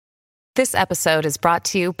This episode is brought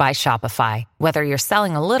to you by Shopify. Whether you're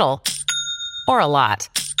selling a little or a lot,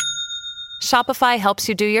 Shopify helps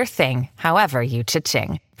you do your thing, however you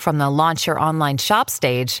cha-ching. From the launch your online shop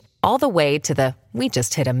stage, all the way to the we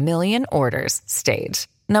just hit 1 million orders stage.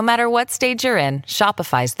 No matter what stage you're in,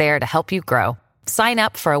 Shopify's there to help you grow. Sign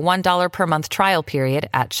up for a $1 per month trial period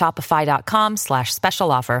at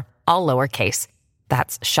shopify.com/special offer, all lowercase.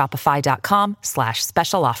 That's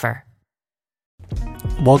shopify.com/special offer.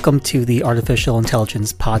 Welcome to the Artificial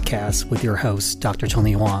Intelligence Podcast with your host, Dr.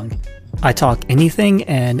 Tony Wong. I talk anything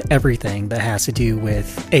and everything that has to do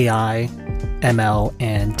with AI, ML,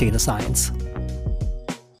 and data science.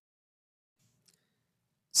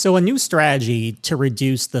 So a new strategy to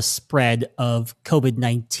reduce the spread of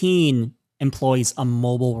COVID-19 employs a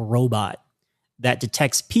mobile robot that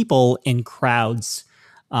detects people in crowds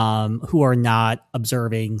who are not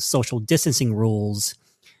observing social distancing rules.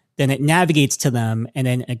 Then it navigates to them and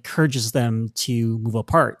then encourages them to move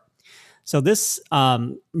apart. So this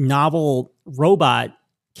novel robot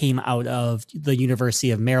came out of the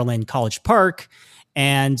University of Maryland, College Park,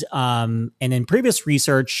 and in previous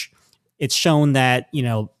research, it's shown that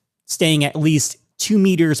staying at least 2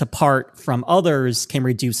 meters apart from others can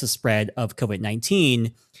reduce the spread of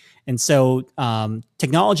COVID-19. And so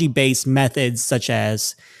technology-based methods such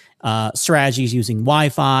as strategies using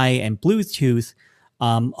Wi-Fi and Bluetooth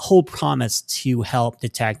hold promise to help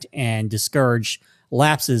detect and discourage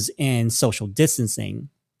lapses in social distancing.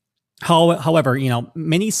 However,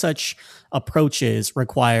 many such approaches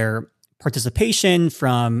require participation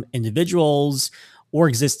from individuals or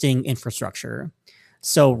existing infrastructure.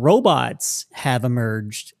 So robots have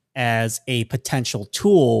emerged as a potential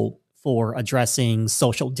tool for addressing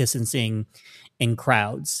social distancing in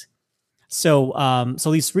crowds. So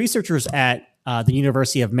these researchers at the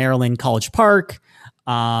University of Maryland, College Park,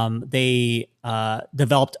 they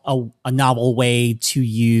developed a novel way to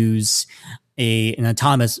use an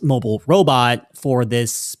autonomous mobile robot for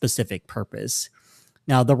this specific purpose.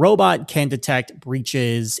 Now, the robot can detect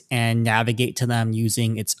breaches and navigate to them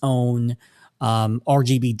using its own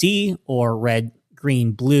RGBD or red,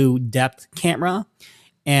 green, blue depth camera,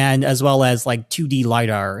 and as well as like 2D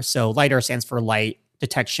LiDAR. So LiDAR stands for light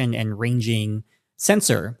detection and ranging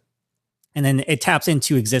sensor. And then it taps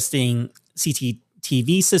into existing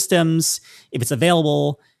CCTV systems if it's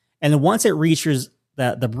available. And then once it reaches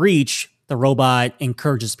the breach, the robot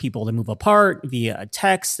encourages people to move apart via a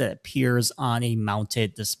text that appears on a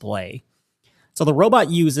mounted display. So the robot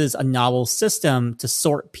uses a novel system to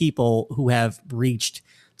sort people who have breached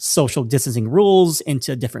social distancing rules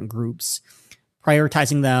into different groups,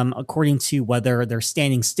 prioritizing them according to whether they're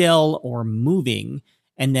standing still or moving,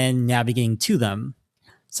 and then navigating to them.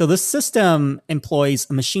 So this system employs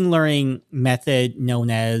a machine learning method known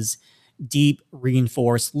as deep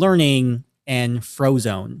reinforced learning and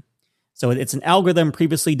Frozone. So it's an algorithm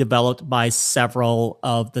previously developed by several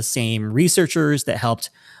of the same researchers that helped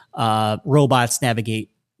robots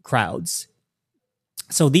navigate crowds.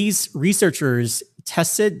 So these researchers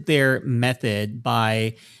tested their method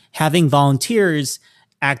by having volunteers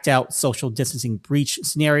act out social distancing breach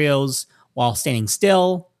scenarios while standing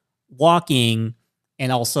still, walking, and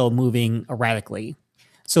also moving erratically.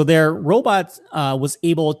 So their robot was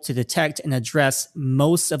able to detect and address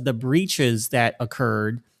most of the breaches that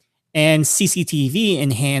occurred, and CCTV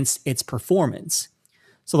enhanced its performance.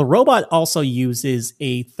 So the robot also uses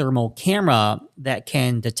a thermal camera that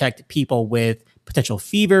can detect people with potential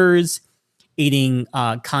fevers, aiding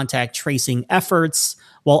contact tracing efforts,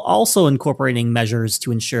 while also incorporating measures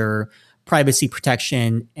to ensure privacy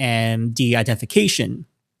protection and de-identification.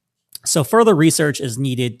 So further research is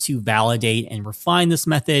needed to validate and refine this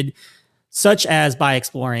method, such as by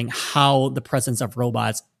exploring how the presence of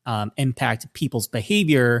robots impact people's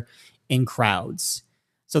behavior in crowds.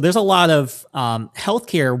 So there's a lot of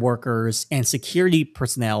healthcare workers and security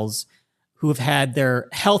personnel who have had their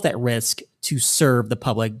health at risk to serve the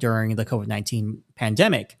public during the COVID-19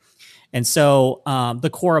 pandemic. And so the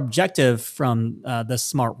core objective from the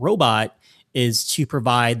smart robot is to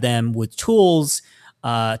provide them with tools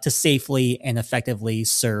to safely and effectively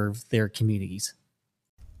serve their communities.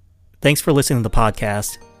 Thanks for listening to the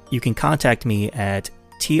podcast. You can contact me at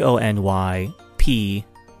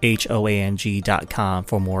tonyphoang.com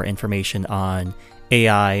for more information on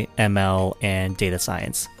AI, ML, and data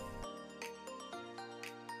science.